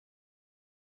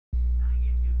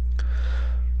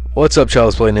What's up,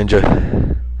 Child's Play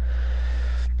Ninja?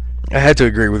 I had to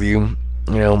agree with you.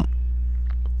 You know,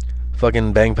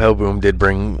 fucking Bang Pow Boom did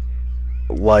bring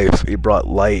life. It brought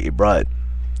light. It brought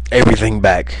everything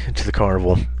back to the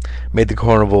carnival. Made the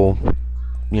carnival,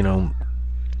 you know,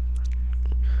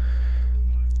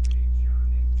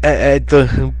 at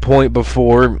the point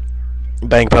before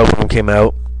Bang Pow Boom came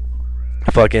out,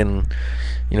 fucking,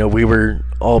 we were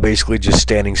all basically just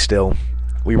standing still.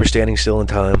 We were standing still in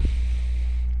time.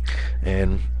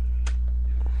 And,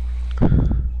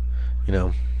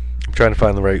 I'm trying to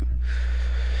find the right.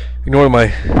 Ignore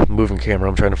my moving camera.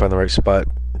 I'm trying to find the right spot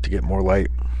to get more light.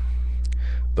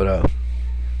 But,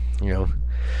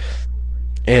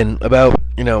 and about,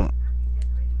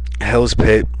 Hell's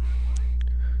Pit.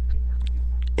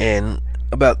 And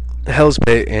about Hell's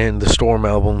Pit and the Storm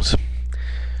albums.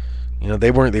 They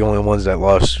weren't the only ones that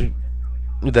lost,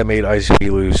 that made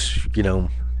ICP lose,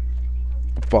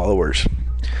 followers.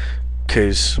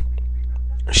 Because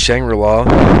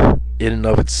Shangri-La, in and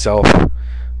of itself,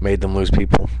 made them lose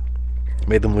people.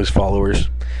 Made them lose followers.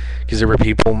 Because there were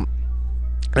people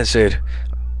that said,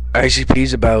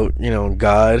 ICP's about,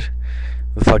 God.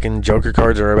 The fucking Joker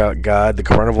cards are about God. The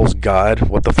Carnival's God.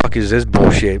 What the fuck is this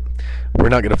bullshit? We're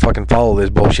not gonna fucking follow this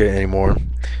bullshit anymore.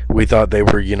 We thought they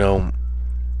were,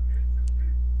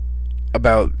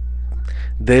 about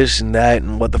this and that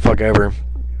and what the fuck ever.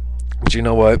 But you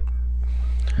know what?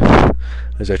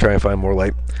 As I try and find more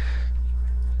light.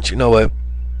 But you know what?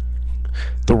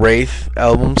 The Wraith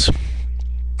albums,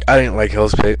 I didn't like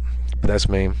Hell's Pit, but that's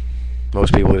me.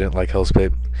 Most people didn't like Hell's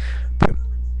Pit. But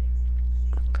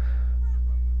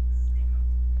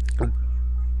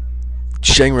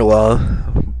Shangri-La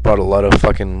brought a lot of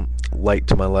fucking light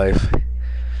to my life.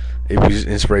 It was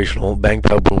inspirational. Bang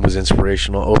Pow Boom was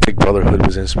inspirational. Oh Big Brotherhood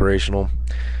was inspirational.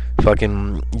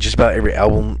 Fucking just about every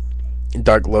album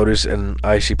Dark Lotus and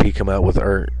ICP come out with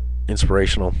are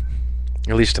inspirational.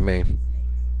 At least to me.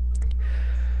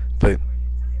 But,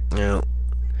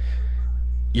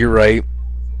 you're right.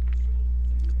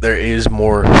 There is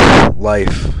more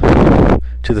life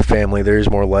to the family. There is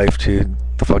more life to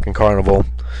the fucking carnival.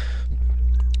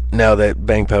 Now that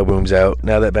Bang Pow Boom's out.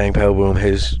 Now that Bang Pow Boom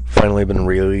has finally been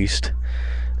released.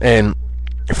 And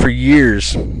for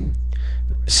years,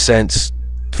 since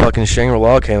fucking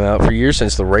Shangri-La came out, for years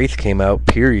since the Wraith came out,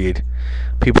 period,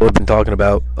 people have been talking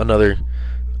about another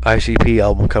ICP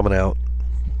album coming out.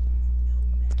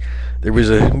 There was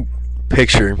a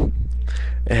picture.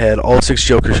 It had all 6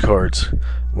 Joker's cards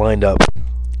lined up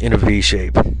in a V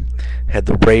shape. It had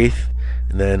the Wraith,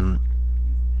 and then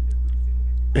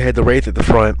it had the Wraith at the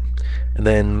front, and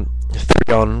then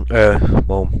 3 on, 3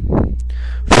 on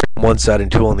one side and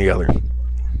 2 on the other.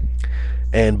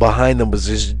 And behind them was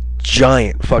this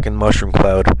giant fucking mushroom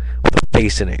cloud with a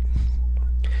face in it.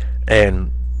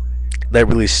 And that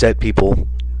really set people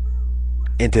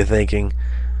into thinking,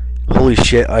 holy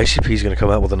shit, ICP's gonna come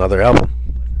out with another album.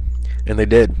 And they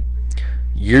did.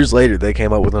 Years later, they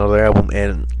came out with another album,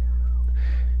 and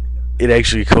it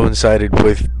actually coincided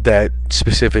with that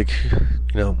specific,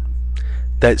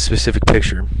 that specific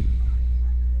picture.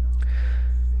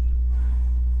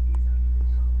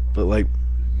 But, like,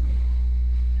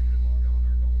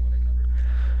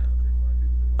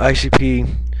 ICP,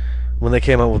 when they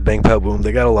came out with Bang Pow Boom,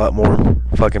 they got a lot more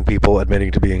fucking people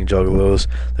admitting to being juggalos.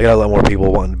 They got a lot more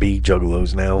people wanting to be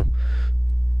juggalos now.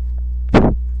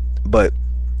 But,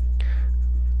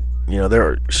 there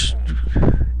are...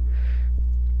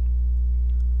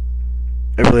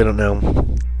 I really don't know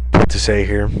what to say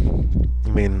here. I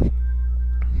mean,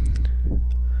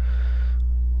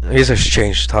 I guess I should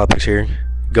change topics here.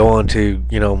 Go on to,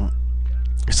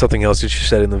 something else that you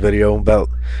said in the video about,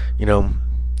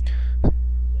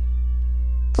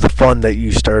 the fund that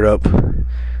you start up,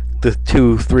 the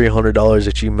 $200-300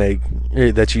 that you make,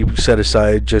 that you set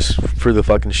aside just for the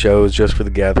fucking shows, just for the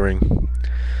gathering.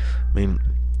 I mean,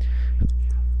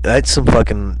 that's some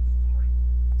fucking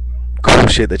cool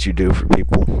shit that you do for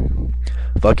people.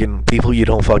 Fucking people you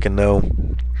don't fucking know,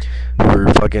 who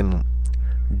are fucking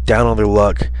down on their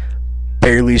luck,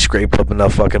 barely scraped up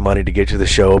enough fucking money to get to the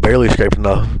show, barely scraped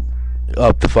enough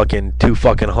up the fucking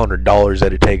 $200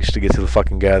 that it takes to get to the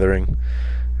fucking gathering,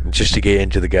 just to get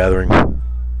into the gathering.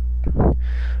 I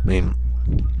mean,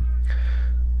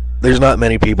 there's not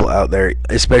many people out there,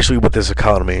 especially with this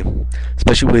economy,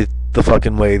 especially with the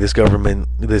fucking way this government,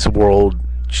 this world,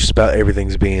 just about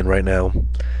everything's being right now.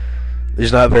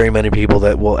 There's not very many people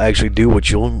that will actually do what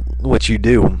you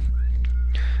do,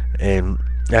 and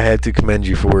I had to commend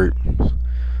you for it.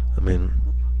 I mean,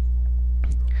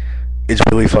 it's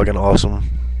really fucking awesome,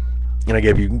 and I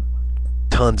give you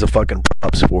tons of fucking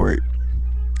props for it.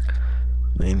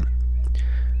 I mean,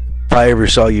 if I ever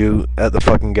saw you at the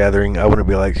fucking gathering, I wouldn't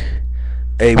be like,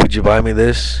 hey, would you buy me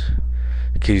this?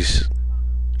 Because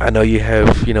I know you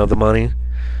have, the money.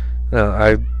 No,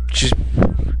 I just,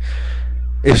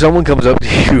 if someone comes up to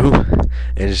you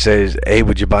and says, hey,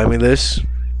 would you buy me this?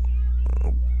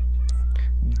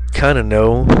 Kind of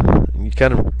know. You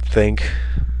kind of think,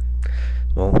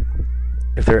 well,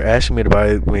 if they're asking me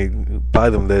to buy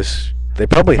them this, they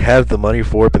probably have the money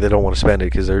for it, but they don't want to spend it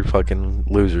because they're fucking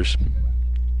losers.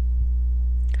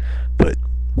 But,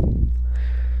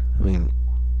 I mean,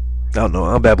 I don't know.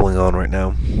 I'm babbling on right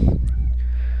now.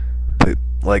 But,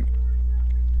 like,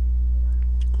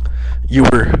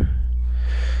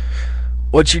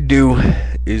 what you do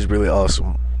is really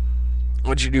awesome.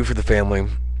 What you do for the family,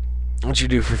 what you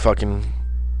do for fucking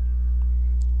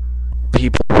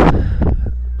people,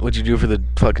 what you do for the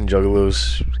fucking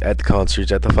juggalos at the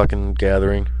concerts, at the fucking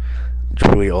gathering, it's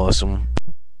really awesome.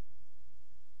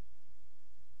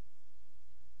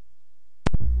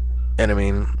 And I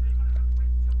mean,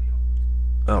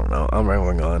 I don't know, I'm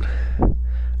rambling on. I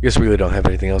guess we really don't have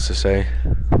anything else to say.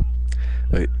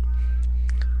 But,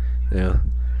 yeah.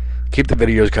 Keep the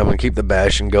videos coming, keep the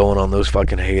bashing going on those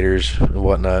fucking haters and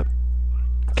whatnot.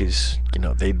 Because,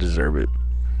 they deserve it.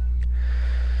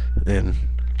 And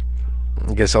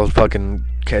I guess I'll fucking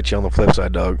catch you on the flip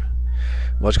side, dog.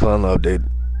 Much clown love, dude.